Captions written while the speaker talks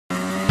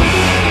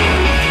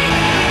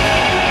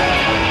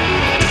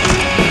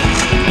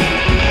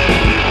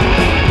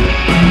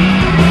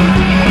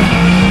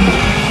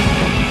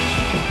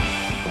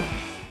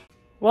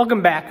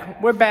Welcome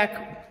back. We're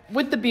back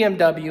with the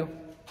BMW.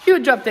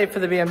 Huge update for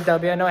the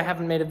BMW. I know I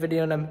haven't made a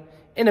video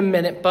in a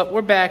minute, but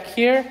we're back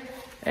here.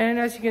 And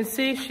as you can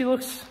see, she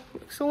looks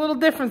a little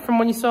different from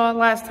when you saw it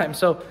last time.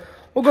 So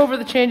we'll go over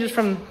the changes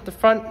from the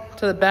front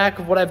to the back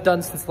of what I've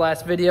done since the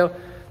last video.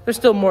 There's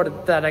still more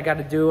that I got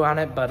to do on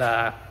it, but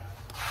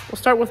we'll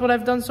start with what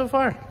I've done so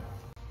far.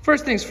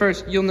 First things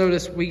first, you'll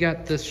notice we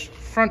got this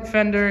front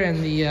fender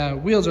and the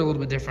wheels are a little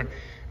bit different.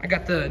 I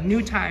got the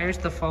new tires,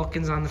 the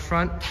Falcons on the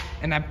front,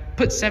 and I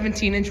put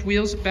 17-inch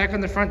wheels back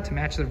on the front to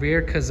match the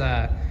rear because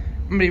I'm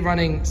gonna be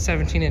running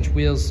 17-inch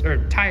wheels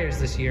or tires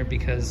this year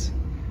because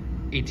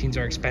 18s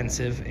are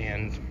expensive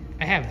and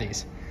I have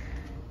these.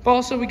 But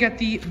also we got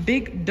the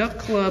Big Duck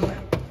Club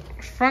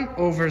front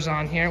overs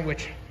on here,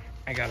 which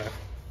I gotta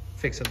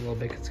fix it a little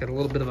bit. It's got a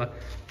little bit of a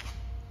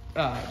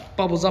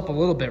bubbles up a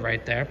little bit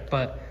right there,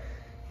 but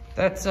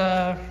that's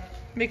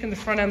making the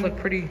front end look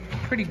pretty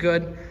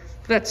good.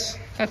 That's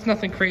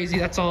nothing crazy.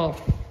 That's all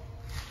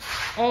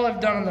I've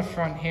done on the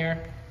front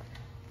here.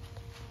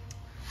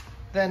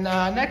 Then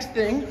next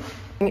thing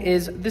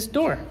is this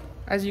door.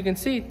 As you can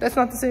see, that's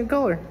not the same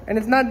color, and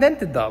it's not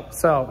dented though.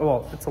 So,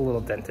 well, it's a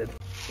little dented.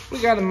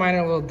 We got a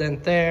minor little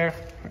dent there,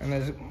 and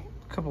there's a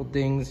couple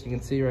dings you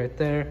can see right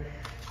there.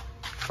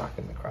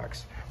 Rocking the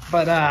Crocs.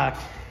 But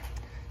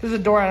there's a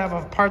door I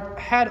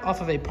had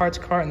off of a parts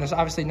cart, and there's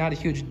obviously not a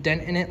huge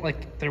dent in it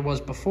like there was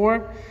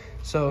before.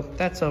 So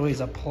that's always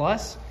a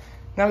plus.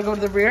 Now we go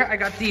to the rear. I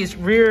got these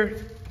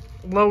rear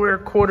lower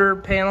quarter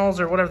panels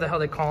or whatever the hell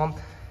they call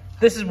them.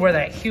 This is where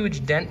that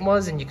huge dent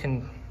was, and you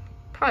can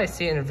probably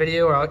see it in a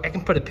video, or I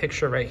can put a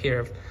picture right here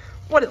of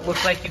what it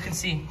looked like. You can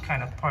see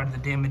kind of part of the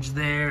damage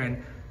there,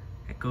 and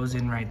it goes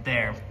in right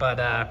there. But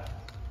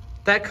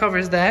that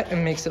covers that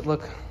and makes it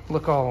look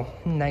all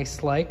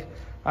nice like.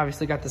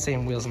 Obviously got the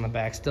same wheels on the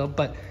back still,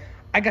 but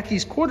I got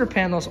these quarter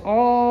panels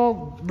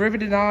all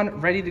riveted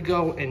on, ready to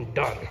go and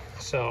done.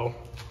 So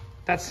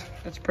that's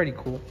pretty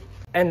cool.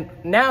 And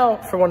now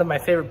for one of my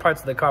favorite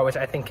parts of the car, which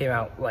I think came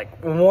out like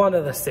one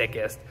of the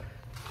sickest,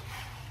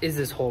 is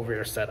this whole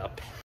rear setup.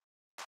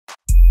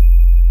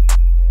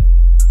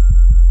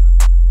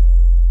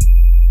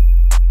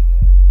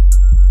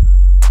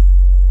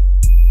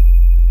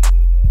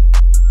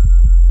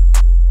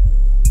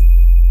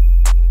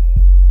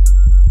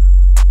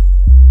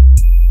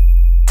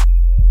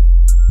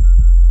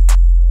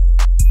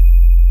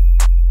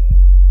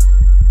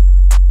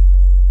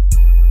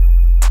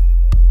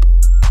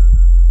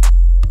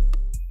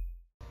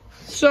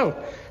 So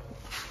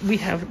we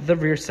have the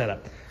rear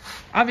setup.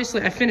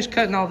 Obviously I finished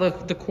cutting all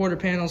the quarter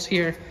panels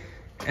here,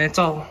 and it's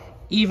all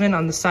even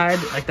on the side,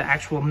 like the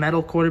actual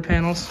metal quarter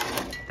panels.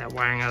 Get that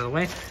wiring out of the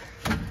way.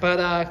 But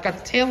got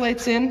the tail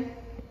lights in.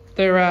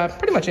 They're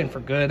pretty much in for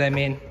good. I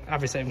mean,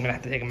 obviously I'm gonna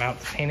have to take them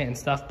out to paint it and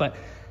stuff, but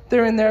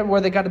they're in there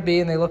where they gotta be,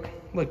 and they look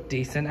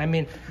decent. I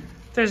mean,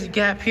 there's a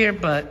gap here,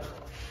 but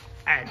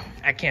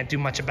I can't do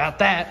much about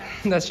that.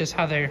 That's just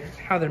how they're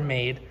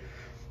made.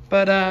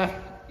 But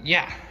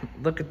yeah,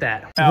 look at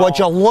that. Would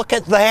you look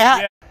at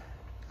that? Yeah.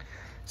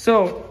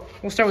 So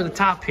we'll start with the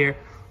top here.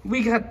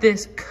 We got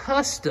this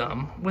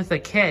custom with a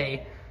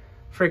K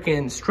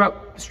freaking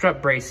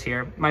strut brace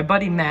here. My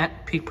buddy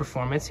Matt, Peak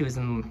Performance, he was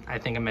in, I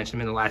think I mentioned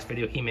him in the last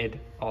video, he made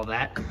all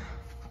that.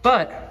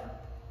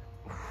 But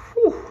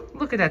whew,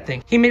 look at that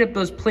thing. He made up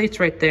those plates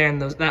right there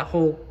and that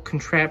whole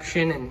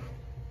contraption, and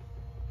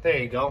there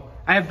you go.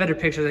 I have better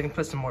pictures. I can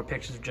put some more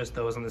pictures of just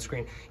those on the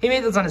screen. He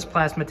made those on his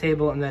plasma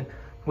table, and then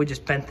we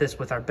just bent this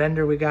with our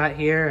bender we got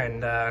here,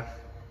 and I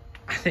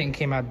think it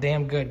came out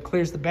damn good.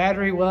 Clears the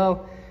battery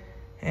well,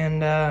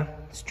 and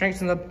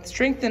strengthens up.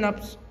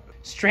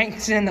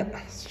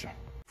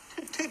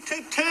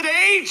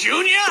 Today,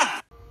 Junior.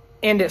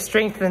 And it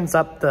strengthens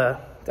up the.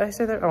 Did I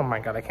say that? Oh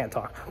my God, I can't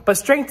talk.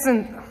 But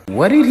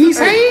What did he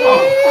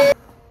say?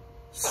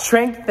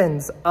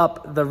 Strengthens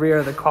up the rear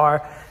of the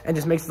car and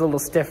just makes it a little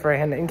stiffer.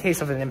 And in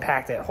case of an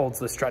impact, it holds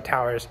the strut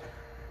towers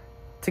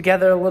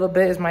together a little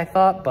bit is my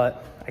thought,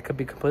 but I could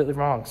be completely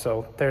wrong,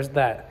 so there's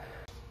that.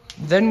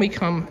 Then we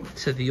come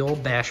to the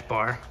old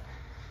Bashbar.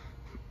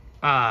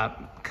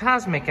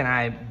 Cosmic and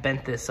I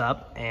bent this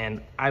up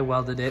and I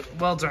welded it.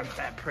 Welds aren't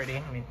that pretty.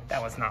 I mean,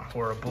 that was not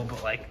horrible,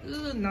 but like,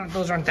 no,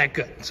 those aren't that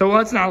good. So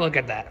let's not look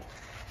at that.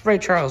 Ray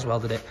Charles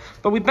welded it.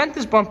 But we bent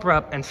this bumper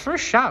up, and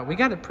first shot, we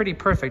got it pretty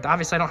perfect.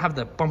 Obviously, I don't have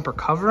the bumper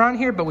cover on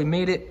here, but we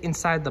made it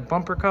inside the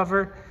bumper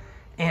cover,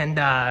 and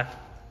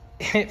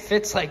it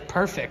fits like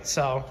perfect.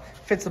 So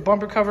fits the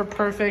bumper cover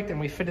perfect, and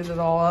we fitted it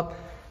all up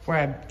where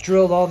I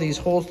drilled all these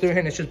holes through here,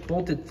 and it's just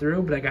bolted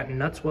through, but I got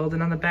nuts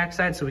welded on the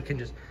backside so we can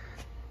just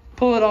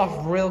pull it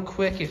off real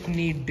quick if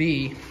need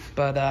be.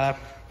 But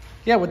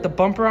yeah, with the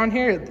bumper on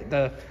here,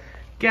 the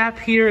gap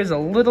here is there's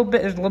a little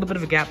bit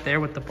of a gap there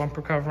with the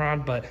bumper cover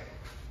on, but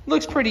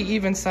looks pretty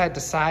even side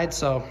to side,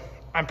 so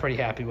I'm pretty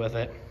happy with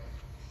it.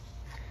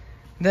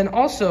 Then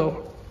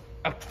also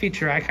a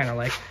feature I kind of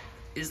like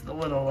is the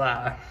little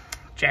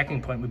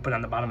jacking point we put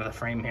on the bottom of the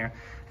frame here.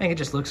 I think it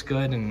just looks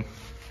good and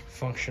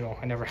functional.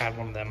 I never had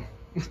one of them.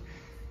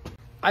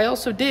 I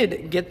also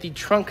did get the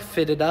trunk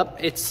fitted up.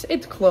 It's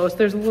close.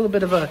 There's a little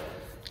bit of a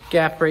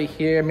gap right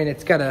here. I mean,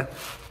 it's gotta,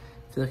 if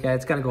you look at it,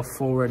 it's gotta go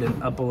forward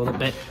and up a little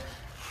bit.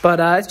 But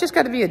it's just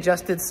gotta be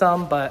adjusted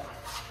some, but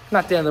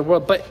not the end of the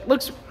world. But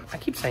looks, I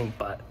keep saying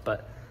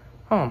but,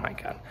 oh my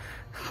God.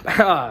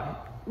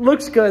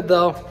 Looks good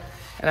though,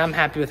 and I'm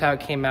happy with how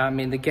it came out. I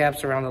mean, the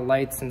gaps around the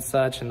lights and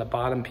such and the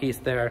bottom piece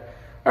there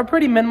are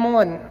pretty minimal,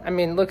 and I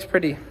mean, looks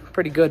pretty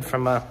good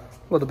from a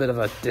little bit of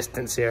a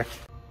distance here.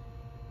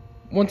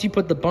 Once you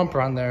put the bumper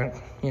on there,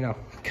 you know,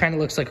 kind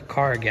of looks like a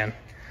car again.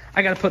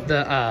 I gotta put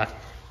the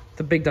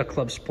Big Duck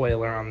Club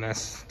spoiler on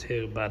this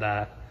too,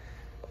 but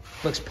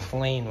looks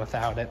plain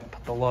without it.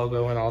 Put the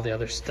logo and all the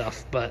other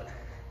stuff, but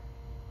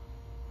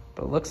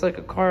looks like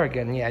a car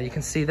again. Yeah, you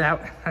can see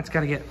that. That's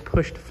gotta get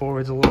pushed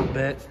forwards a little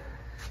bit,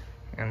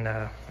 and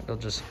it'll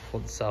just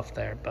hold itself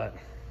there. But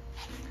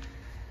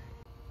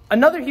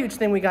another huge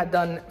thing we got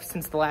done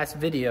since the last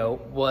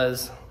video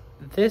was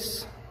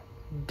this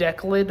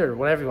deck lid, or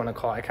whatever you want to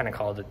call it. I kind of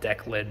call it a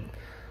deck lid,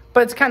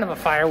 but it's kind of a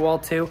firewall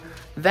too.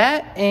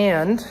 That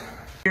and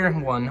here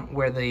one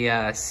where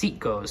the seat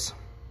goes.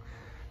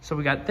 So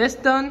we got this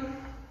done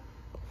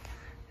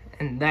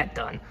and that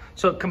done.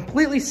 So it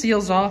completely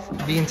seals off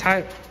the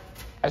entire,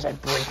 as I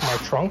break my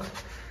trunk,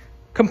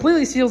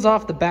 completely seals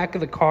off the back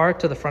of the car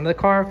to the front of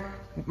the car.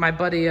 My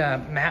buddy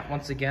Matt,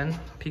 once again,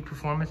 Peak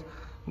Performance,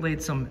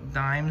 laid some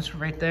dimes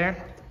right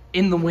there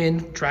in the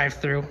wind, drive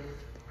through.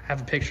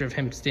 Have a picture of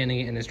him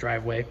standing in his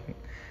driveway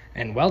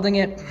and welding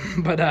it.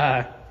 But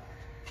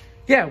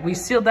yeah, we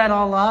sealed that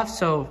all off.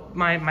 So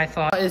my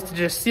thought is to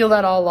just seal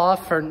that all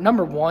off for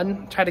number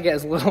one, try to get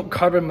as little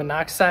carbon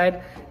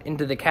monoxide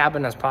into the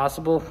cabin as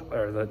possible,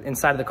 or the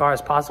inside of the car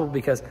as possible,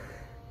 because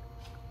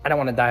I don't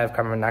want to die of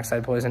carbon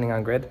monoxide poisoning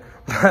on grid.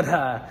 But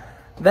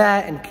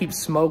that, and keep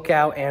smoke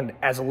out, and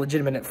as a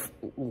legitimate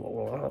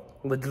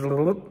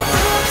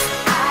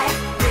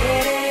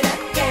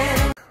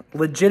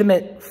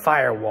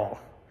firewall.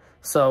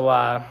 So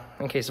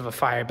in case of a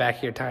fire back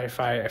here, tire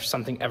fire, if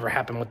something ever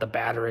happened with the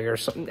battery or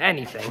something,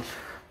 anything,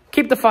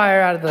 keep the fire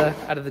out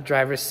of the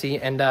driver's seat.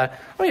 And oh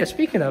yeah,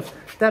 speaking of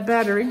that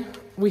battery,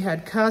 we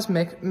had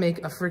Cosmic make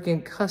a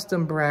freaking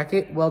custom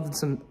bracket, welded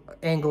some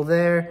angle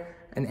there,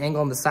 an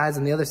angle on the sides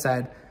on the other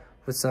side,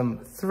 with some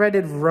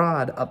threaded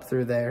rod up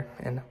through there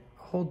and a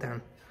hold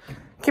down.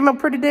 Came out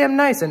pretty damn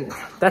nice, and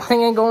that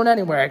thing ain't going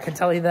anywhere, I can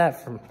tell you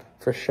that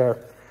for sure.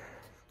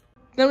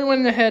 Then we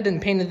went ahead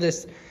and painted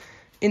this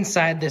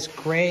inside, this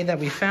gray that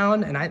we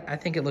found, and I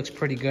think it looks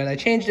pretty good. I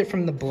changed it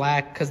from the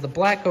black because the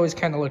black always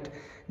kind of looked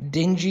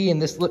dingy,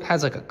 and this look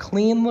has like a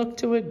clean look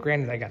to it.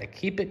 Granted, I got to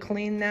keep it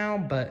clean now,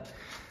 but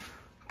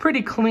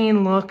pretty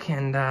clean look,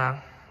 and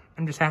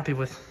I'm just happy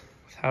with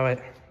how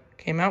it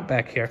came out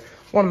back here.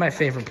 One of my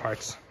favorite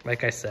parts,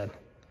 like I said.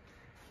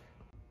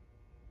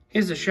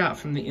 Here's a shot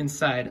from the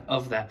inside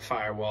of that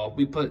firewall.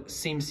 We put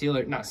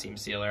silicone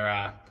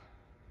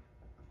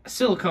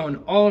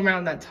all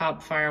around that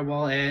top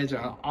firewall edge,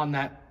 on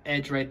that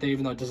edge right there,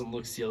 even though it doesn't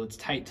look sealed. It's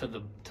tight to the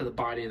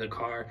body of the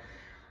car.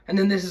 And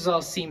then this is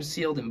all seam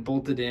sealed and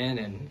bolted in,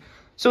 and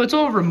so it's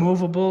all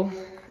removable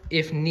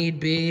if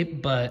need be,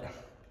 but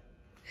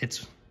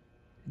it's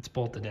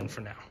bolted in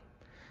for now.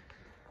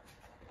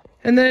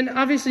 And then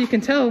obviously you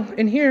can tell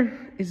in here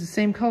is the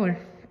same color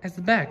as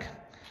the back.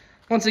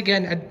 Once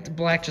again, the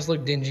black just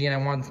looked dingy, and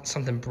I wanted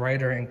something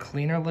brighter and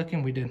cleaner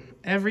looking. We did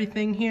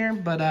everything here,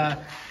 but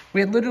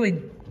we had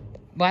literally,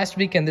 last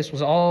weekend, this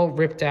was all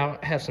ripped out.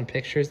 I have some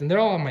pictures, and they're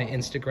all on my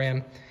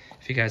Instagram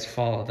if you guys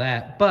follow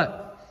that.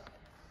 But,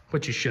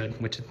 which you should,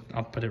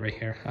 I'll put it right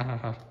here.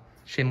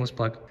 Shameless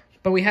plug.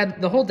 But we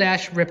had the whole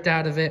dash ripped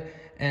out of it,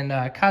 and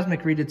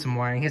Cosmic redid some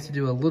wiring. He has to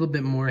do a little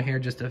bit more here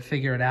just to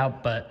figure it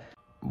out, but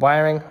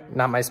wiring,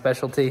 not my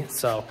specialty,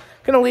 so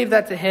gonna leave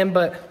that to him.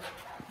 But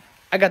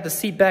I got the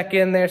seat back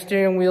in there,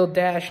 steering wheel,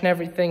 dash, and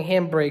everything,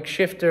 handbrake,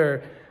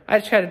 shifter. I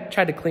just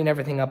tried to clean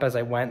everything up as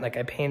I went. Like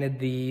I painted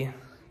the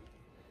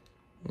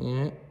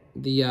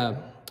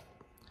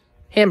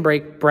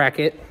handbrake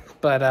bracket,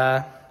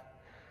 but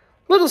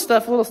little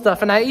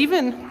stuff. And I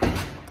even,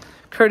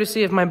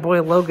 courtesy of my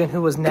boy Logan,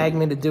 who was nagging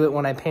me to do it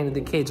when I painted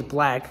the cage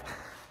black,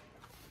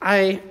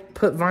 I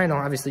put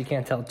vinyl, obviously you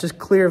can't tell, just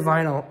clear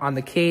vinyl on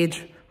the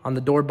cage, on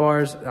the door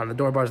bars on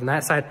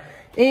that side,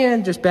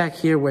 and just back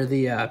here where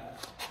the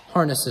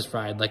harnesses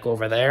ride, like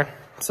over there.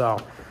 So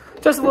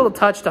just a little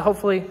touch to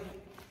hopefully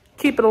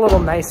keep it a little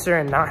nicer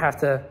and not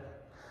have to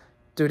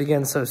do it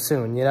again so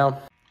soon, you know?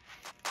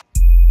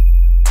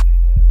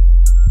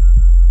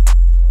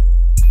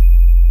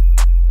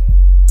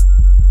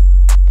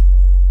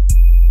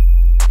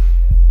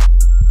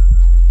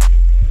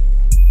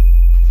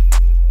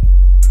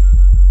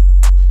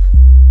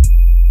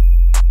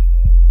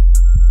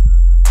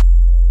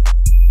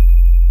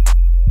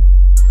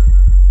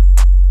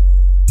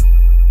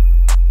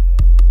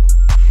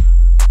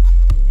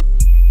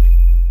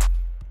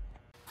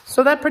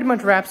 So that pretty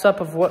much wraps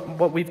up of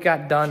what we've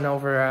got done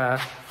over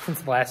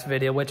since the last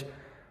video, which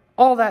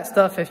all that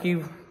stuff, if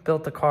you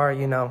built a car,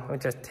 you know,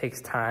 it just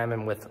takes time,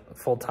 and with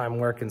full-time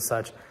work and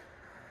such,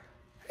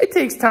 it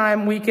takes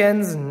time,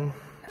 weekends and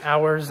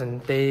hours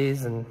and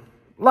days and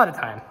a lot of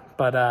time.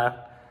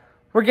 But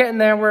we're getting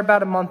there. We're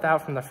about a month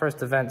out from the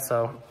first event,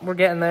 so we're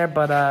getting there.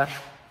 But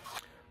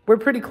we're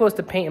pretty close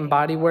to paint and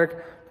body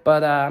work.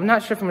 But I'm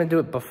not sure if I'm gonna do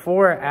it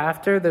before or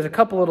after. There's a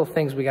couple little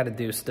things we gotta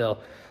do still.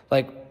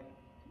 Like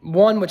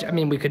one, which, I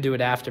mean, we could do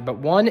it after, but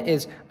one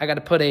is I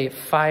gotta put a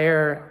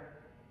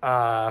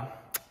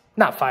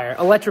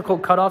electrical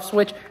cutoff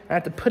switch. I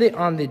have to put it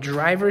on the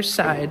driver's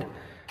side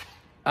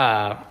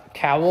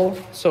cowl.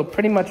 So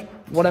pretty much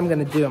what I'm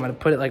gonna do, I'm gonna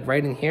put it like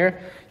right in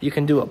here. You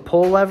can do a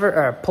pull lever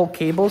or pull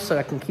cable, so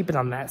I can keep it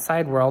on that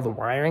side where all the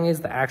wiring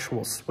is, the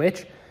actual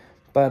switch.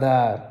 But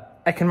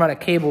I can run a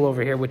cable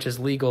over here, which is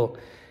legal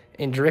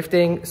in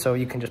drifting, so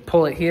you can just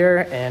pull it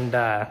here and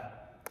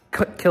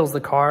kills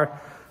the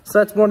car. So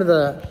that's one of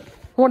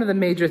the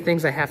major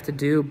things I have to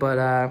do. But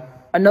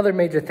another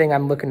major thing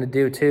I'm looking to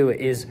do too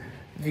is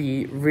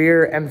the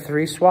rear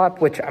M3 swap,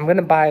 which I'm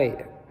gonna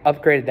buy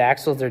upgraded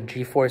axles. They're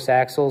G-force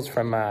axles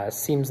from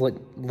Seems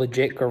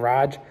Legit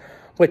Garage,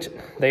 which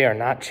they are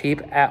not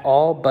cheap at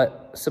all,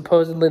 but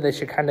supposedly they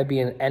should kind of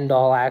be an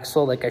end-all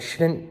axle. Like, I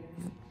shouldn't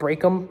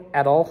break them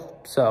at all.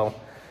 So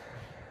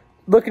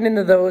looking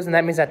into those, and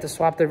that means I have to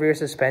swap the rear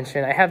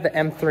suspension. I have the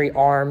M3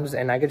 arms,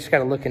 and I just got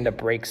to look into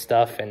brake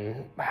stuff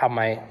and how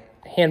my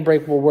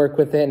handbrake will work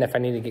with it, and if I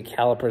need to get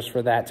calipers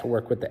for that to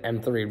work with the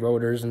M3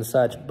 rotors and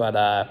such. But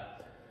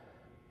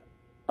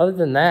other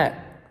than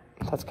that,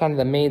 that's kind of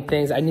the main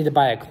things. I need to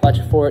buy a clutch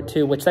for it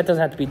too, which that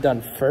doesn't have to be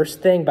done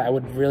first thing, but I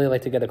would really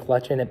like to get a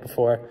clutch in it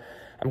before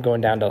I'm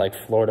going down to like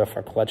Florida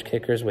for clutch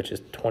kickers, which is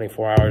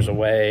 24 hours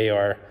away,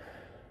 or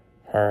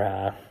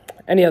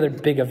any other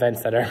big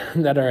events that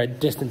are a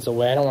distance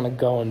away. I don't want to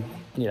go and,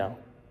 you know,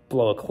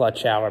 blow a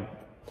clutch out or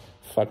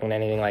fucking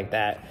anything like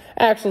that.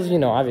 Axles, you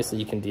know, obviously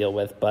you can deal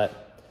with, but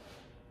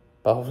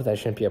hopefully that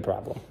shouldn't be a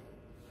problem.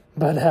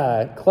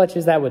 But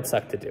clutches, that would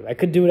suck to do. I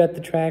could do it at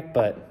the track,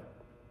 but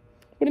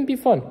wouldn't be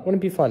fun.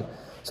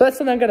 So that's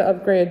something I got to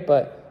upgrade.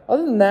 But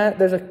other than that,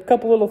 there's a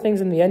couple little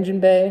things in the engine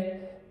bay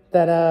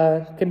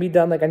that can be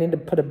done. Like, I need to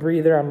put a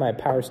breather on my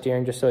power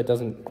steering just so it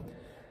doesn't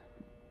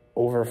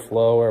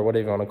overflow or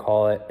whatever you want to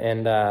call it.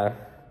 And got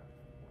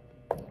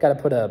to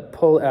put a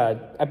pull.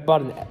 I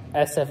bought an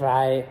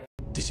SFI.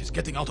 This is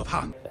getting out of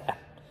hand.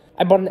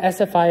 I bought an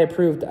SFI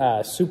approved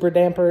super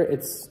damper.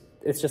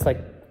 It's just like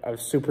a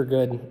super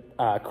good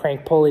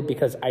crank pulley,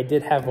 because I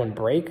did have one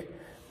break,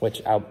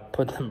 which I'll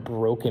put the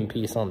broken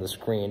piece on the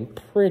screen.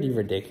 Pretty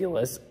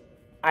ridiculous.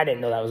 I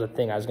didn't know that was a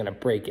thing. I was gonna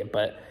break it,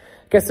 but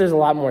I guess there's a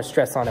lot more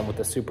stress on it with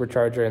the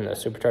supercharger and the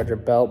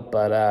supercharger belt.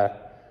 But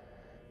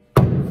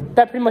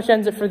that pretty much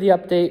ends it for the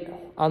update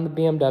on the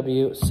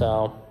BMW.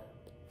 So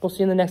we'll see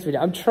you in the next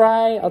video. I'll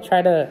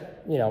try to,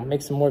 you know,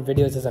 make some more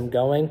videos as I'm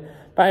going,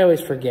 but I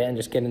always forget and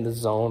just get in the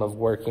zone of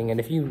working.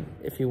 And if you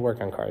work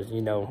on cars,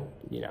 you know,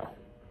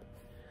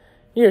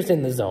 you're just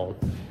in the zone.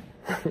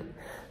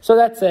 So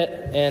that's it,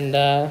 and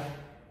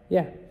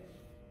yeah.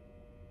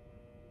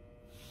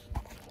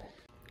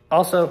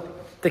 Also,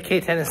 the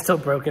K10 is still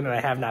broken and I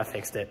have not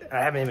fixed it. I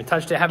haven't even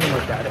touched it, haven't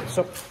looked at it,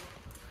 so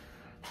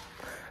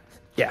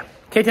yeah.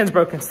 K10's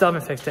broken, still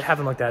haven't fixed it,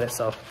 haven't looked at it,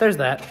 so there's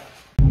that.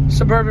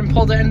 Suburban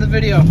pulled to end the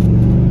video.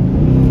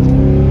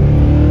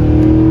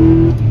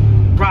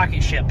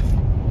 Rocket ship.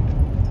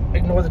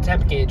 Ignore the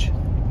temp gauge.